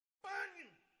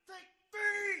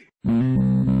Welcome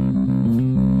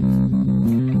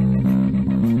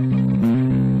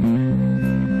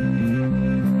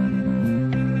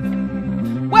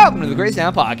to the Great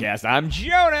Sound Podcast. I'm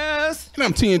Jonas. And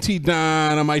I'm TNT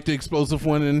Don. I'm Mike the Explosive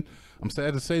One, and I'm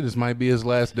sad to say this might be his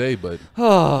last day, but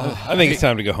I think it's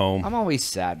time to go home. I'm always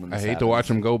sad when this I hate to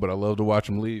watch him go, but I love to watch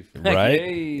him leave. Right?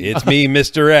 Hey. It's me,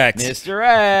 Mr. X. Mr. You're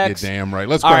X. damn right.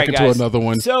 Let's All crack right, into guys. another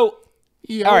one. So,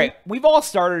 Yo. all right, we've all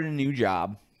started a new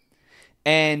job.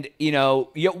 And,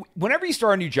 whenever you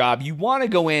start a new job, you want to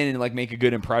go in and, like, make a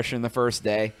good impression the first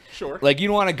day. Sure. Like, you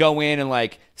don't want to go in and,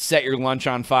 like, set your lunch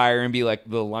on fire and be, like,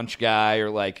 the lunch guy or,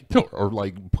 like... Or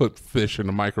like put fish in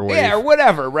the microwave. Yeah, or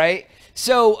whatever, right?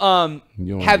 So, You don't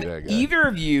wanna have be that guy. either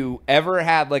of you ever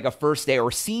had, like, a first day or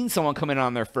seen someone come in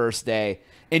on their first day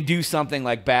and do something,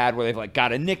 like, bad where they've, like,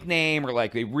 got a nickname or,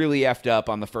 like, they really effed up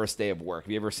on the first day of work?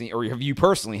 Have you ever seen... Or have you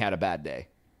personally had a bad day?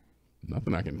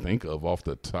 Nothing I can think of off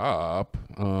the top.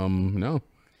 No.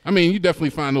 I mean, you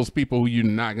definitely find those people who you're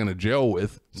not going to gel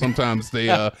with. Sometimes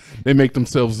they make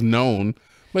themselves known.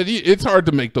 But it's hard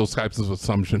to make those types of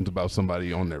assumptions about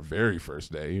somebody on their very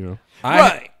first day, you know?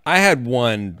 I had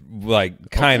one,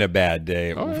 like, kind of bad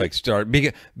day. All right.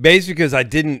 Like, basically because I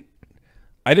didn't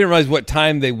realize what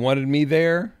time they wanted me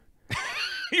there.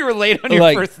 You were late on your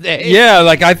Like, first day? Yeah,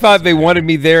 like, I thought they wanted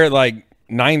me there at, like,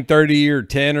 9:30 or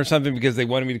 10 or something because they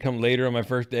wanted me to come later on my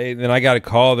first day. And then I got a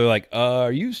call. They're like, are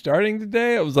you starting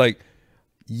today? I was like,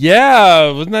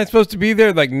 yeah, wasn't I supposed to be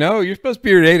there? Like, no, you're supposed to be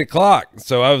here at 8 o'clock.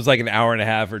 So I was like an hour and a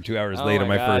half or 2 hours Oh late on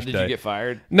my first Did day. you get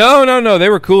fired? No. They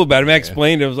were cool about it. I mean, I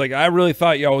explained it. I was like, I really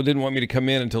thought y'all didn't want me to come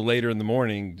in until later in the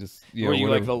morning. Just Were you, whatever.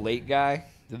 like, the late guy?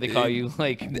 Did they call you,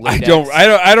 like, late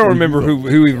I don't remember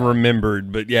who even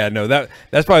remembered, but yeah, no,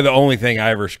 that's probably the only thing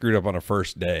I ever screwed up on a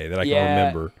first day that I can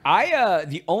remember.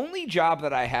 The only job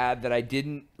that I had that I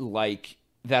didn't like,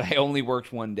 that I only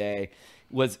worked one day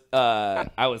was I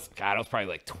was probably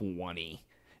like 20.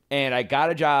 And I got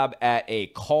a job at a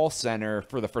call center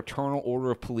for the Fraternal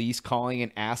Order of Police, calling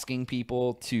and asking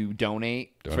people to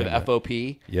donate for the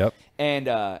FOP. Yep.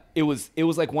 And it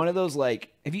was like one of those,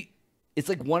 like, it's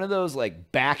like one of those,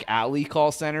 like, back alley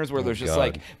call centers where there's just God.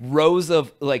 like rows of,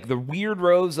 like, the weird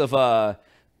rows of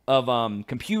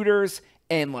computers,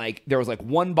 and, like, there was like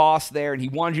one boss there and he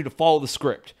wanted you to follow the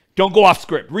script. Don't go off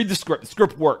script. Read the script. The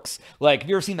script works. Like, have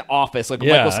you ever seen The Office? Like, when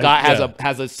Yeah, Michael Scott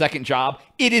has a second job.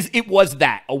 It was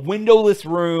that, a windowless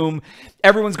room.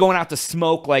 Everyone's going out to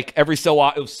smoke, like, every so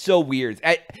often. It was so weird.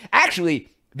 Actually,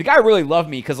 the guy really loved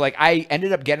me because, like, I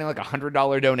ended up getting like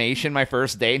 $100 donation my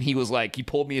first day, and he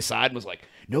pulled me aside and was like,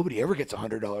 "Nobody ever gets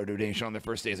 $100 donation on their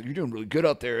first day. He's like, you're doing really good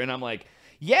out there." And I'm like,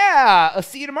 "Yeah, I'll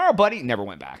see you tomorrow, buddy." Never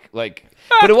went back. Like,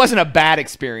 but it wasn't a bad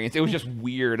experience. It was just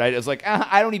weird. I was like,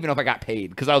 I don't even know if I got paid,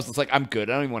 because I was just like, I'm good.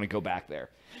 I don't even want to go back there.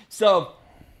 So,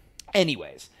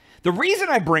 anyways, the reason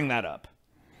I bring that up,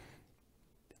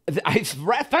 I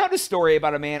found a story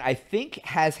about a man I think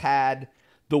has had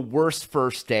the worst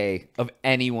first day of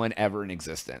anyone ever in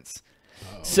existence.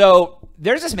 So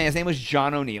there's this man. His name was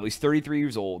John O'Neill. He's 33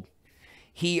 years old.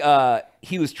 He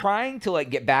was trying to, like,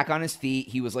 get back on his feet.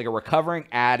 He was like a recovering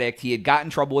addict. He had gotten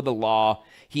in trouble with the law.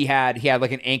 He had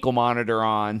like an ankle monitor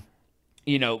on,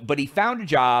 but he found a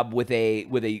job with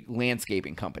a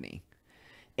landscaping company.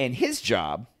 And his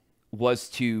job was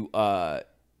to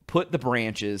put the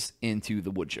branches into the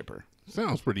wood chipper.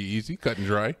 Sounds pretty easy. Cut and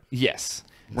dry. Yes.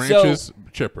 Branches,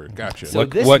 chipper. Gotcha. So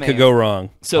this What man- could go wrong?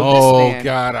 So oh, this man,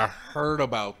 God. I heard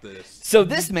about this. So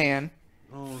this man,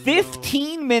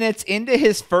 15 minutes into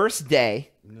his first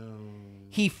day,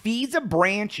 he feeds a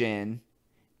branch in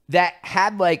that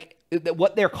had, like,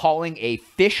 what they're calling a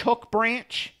fish hook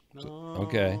branch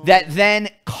Okay. that then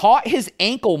caught his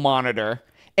ankle monitor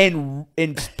and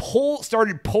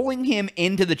started pulling him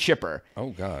into the chipper. Oh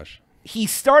gosh. He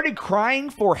started crying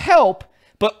for help,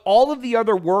 but all of the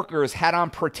other workers had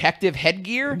on protective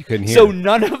headgear, couldn't hear. so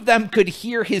none of them could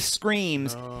hear his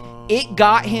screams. It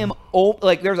got him,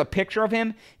 like, there's a picture of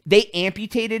him. They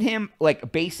amputated him,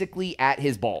 like, basically at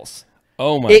his balls.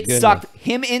 Oh my It goodness. sucked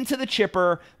him into the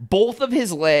chipper, both of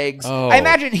his legs. Oh. I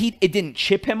imagine it didn't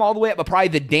chip him all the way up, but probably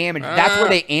the damage. That's where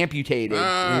they amputated.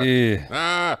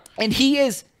 Yeah. And he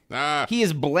is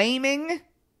blaming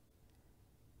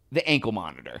the ankle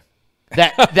monitor.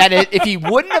 If he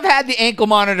wouldn't have had the ankle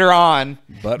monitor on,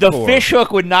 the fish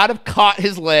hook would not have caught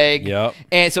his leg. Yep.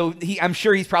 And so I'm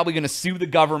sure he's probably going to sue the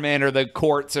government or the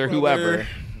courts or whoever.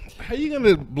 How you going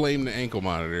to blame the ankle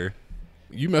monitor?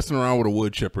 You messing around with a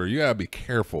wood chipper. You got to be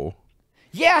careful.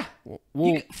 Yeah.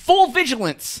 Full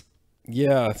vigilance.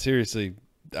 Yeah, seriously.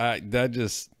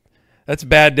 That's a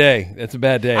bad day. That's a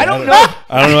bad day. I don't know.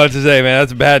 I don't know what to say, man.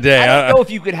 That's a bad day. I don't know if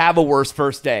you could have a worse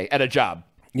first day at a job.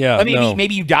 Yeah, I mean, no.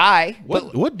 maybe you die.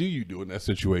 What do you do in that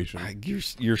situation?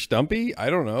 You're stumpy. I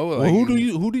don't know. Well, Like,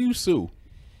 who do you sue?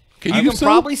 Can You you can sue?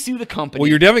 probably sue the company. Well,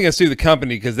 you're definitely gonna sue the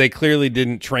company because they clearly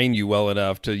didn't train you well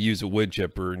enough to use a wood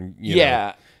chipper. And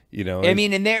Yeah. I I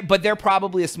mean, but they're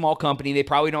probably a small company. They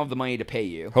probably don't have the money to pay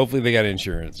you. hopefully they got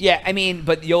insurance. Yeah, I mean,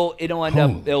 but it'll end Holy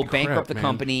up it'll crap, bankrupt the man.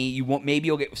 company. You won't. Maybe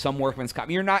you'll get some workman's comp.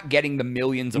 You're not getting the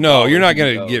millions of No, dollars you're not you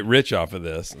gonna owe. get rich off of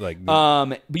this. Like,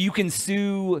 But you can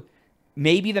sue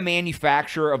maybe the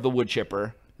manufacturer of the wood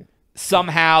chipper.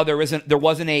 Somehow there wasn't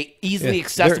a easily Yeah,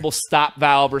 accessible stop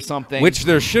valve or something. which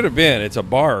there should have been. It's a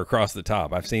bar across the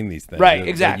top. I've seen these things. Right, But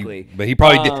exactly. But he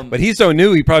probably did. But he's so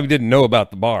new, he probably didn't know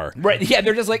about the bar. right? Yeah,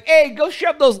 they're just like, hey, go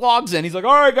shove those logs in. He's like,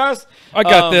 all right, guys, I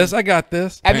got this. I got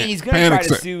this. I mean, he's gonna try panic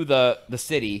to set. sue the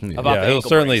city about Yeah, the he'll ankle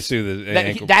certainly brace. sue the That,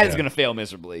 ankle. that is yeah. gonna fail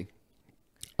miserably.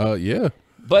 Yeah.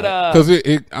 But Because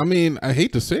I mean, I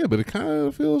hate to say it, but it kind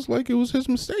of feels like it was his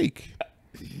mistake.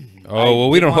 Oh well,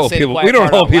 we didn't don't wanna hold say the people. quiet We don't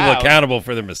part hold out people loud. accountable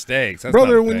for their mistakes, That's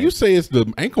Brother, not a when thing. you say it's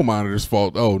the ankle monitor's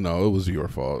fault, oh no, it was your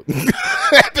fault.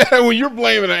 When you're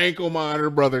blaming the ankle monitor,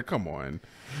 brother, come on.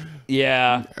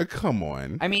 yeah, Come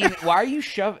on. I mean, why are you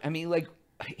shoving? I mean, like,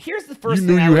 here's the first You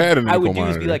thing knew I you would, had an I would ankle do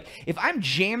is be monitor. like, if I'm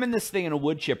jamming this thing in a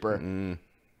wood chipper,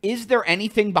 is there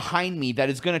anything behind me that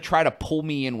is going to try to pull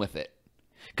me in with it?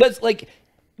 Because, like,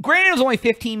 granted, it was only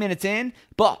 15 minutes in,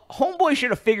 but Homeboy should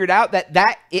have figured out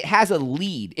that it has a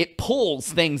lead. It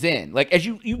pulls things in. Like, as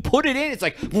you put it in, it's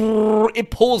like,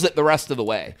 it pulls it the rest of the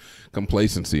way.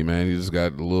 Complacency, man. He just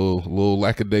got a little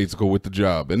lackadaisical with the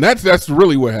job. And that's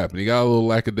really what happened. He got a little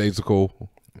lackadaisical.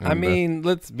 I And, mean,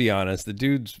 let's be honest. The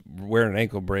dude's wearing an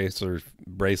ankle bracelet,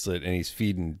 and he's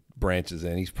feeding branches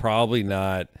in. He's probably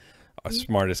not a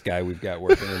smartest guy we've got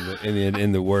working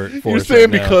in the workforce. you're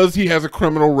saying right now. because he has a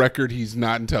criminal record, he's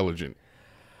not intelligent.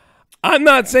 I'm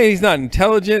not saying he's not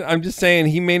intelligent. I'm just saying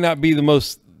he may not be the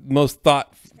most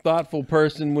thoughtful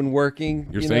person when working.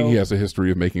 You're you saying know? he has a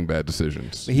history of making bad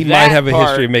decisions. He That might have a part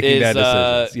history of making is, bad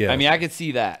decisions. Yeah, I mean, I could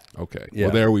see that. Okay. Yeah.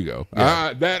 Well, there we go.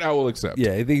 That I will accept.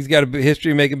 yeah. I think he's got a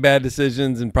history of making bad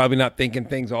decisions and probably not thinking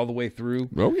things all the way through.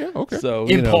 Oh, yeah. Okay. So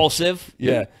Impulsive.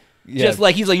 Yeah. Just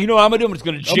like he's like, you know what I'm gonna do? I'm just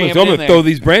gonna jam I'm it in gonna there. throw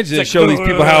these branches and like, show these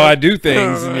people how I do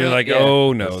things, and you're like, Yeah.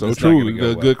 oh no, so that's not true. gonna go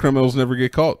The well. good criminals never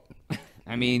get caught.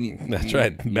 I mean, That's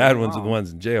right. The bad ones are the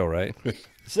ones in jail, right?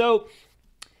 So,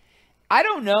 I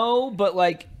don't know, but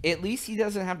like, at least he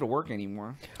doesn't have to work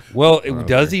anymore. Well,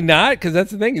 does he not? Because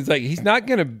that's the thing. It's like he's not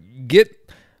gonna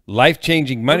get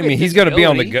life-changing money. I He'll mean, get he's gonna be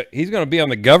on the disability. he's gonna be on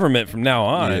the government from now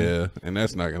on. Yeah, and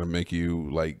that's not going to make you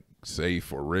like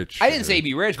safe or rich. I didn't or say he'd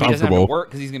be rich, but he doesn't have to comfortable. work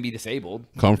because he's gonna be disabled.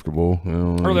 Comfortable. You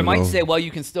know, Or they you might know. say, well,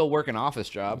 you can still work an office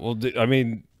job. Well, I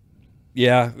mean,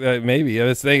 yeah, maybe.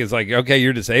 This thing is like, okay,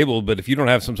 you're disabled, but if you don't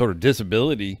have some sort of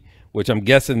disability, which I'm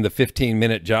guessing the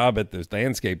 15-minute job at the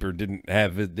landscaper didn't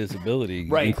have his disability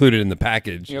Right. included in the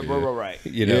package. Yeah, right.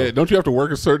 You know, Yeah, don't you have to work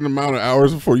a certain amount of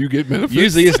hours before you get benefits?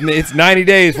 usually it's 90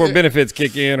 days before benefits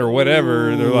kick in or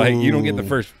whatever. They're like, you don't get the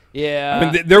first. Yeah.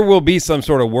 I mean, there will be some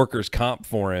sort of workers' comp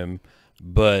for him,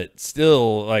 but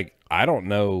still, like, I don't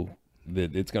know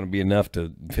that it's going to be enough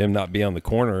to him not be on the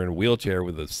corner in a wheelchair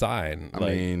with a sign. I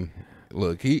Like, mean,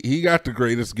 look, he got the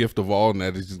greatest gift of all, and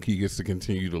that is he gets to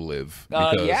continue to live.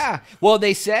 Because- Yeah. Well,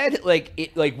 they said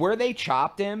like where they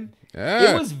chopped him,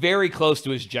 Yeah. it was very close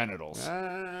to his genitals.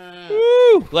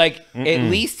 woo! Like at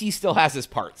least he still has his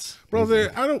parts.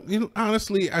 Brother, I don't. You know,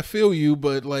 honestly, I feel you,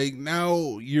 but like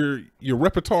now your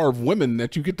repertoire of women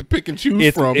that you get to pick and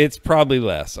choose from, It's probably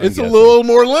less. I'm it's a guessing. little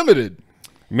more limited.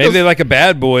 Maybe they like a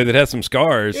bad boy that has some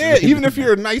scars. Yeah, even if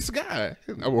you're a nice guy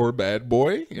or a bad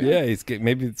boy. yeah,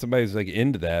 maybe somebody's like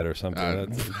into that or something.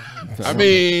 I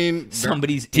mean,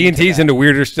 Somebody's TNT's into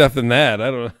weirder stuff than that. I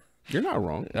don't know. you're not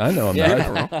wrong. I know I'm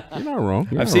Yeah. not. You're not wrong.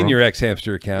 You're I've not seen wrong. your ex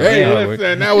hamster account. Hey,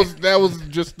 I know. listen, that was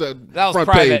just the That was front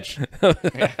private.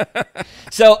 page.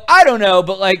 So I don't know,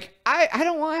 but like I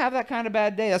don't want to have that kind of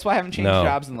bad day. That's why I haven't changed No,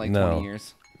 jobs in like no. 20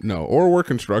 years. No, or work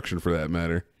construction for that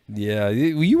matter. Yeah,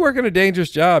 you work in a dangerous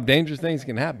job. Dangerous things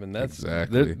can happen. That's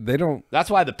Exactly. They don't. That's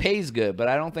why the pay's good, but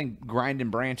I don't think grinding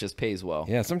branches pays well.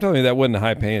 Yeah, some tell me that wasn't a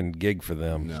high paying gig for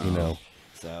them. You know.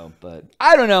 So, but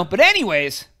I don't know. But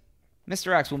anyways,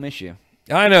 Mr. X will miss you.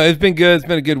 I know it's been good. It's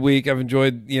been a good week. I've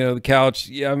enjoyed the couch.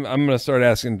 Yeah, I'm gonna start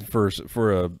asking for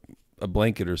a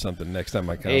blanket or something next time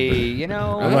I come. Hey, you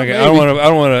know, I'm like, maybe. I don't want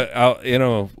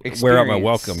to wear out my Experience.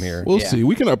 welcome here. We'll Yeah. see.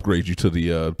 We can upgrade you to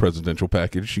the presidential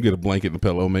package. You get a blanket and a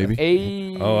pillow, maybe.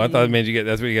 hey, Oh, I thought it meant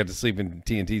that's where you got to sleep in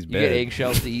TNT's you bed. get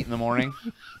eggshells to eat in the morning.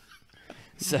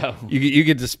 So You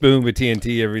get to spoon with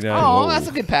TNT every night. oh, Whoa. that's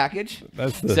a good package.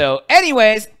 That's the- So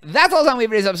anyways, that's all the time we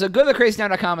have for today's episode. Go to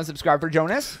thecrazynow.com and subscribe for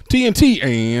Jonas. TNT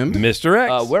and Mr.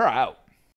 X. We're out.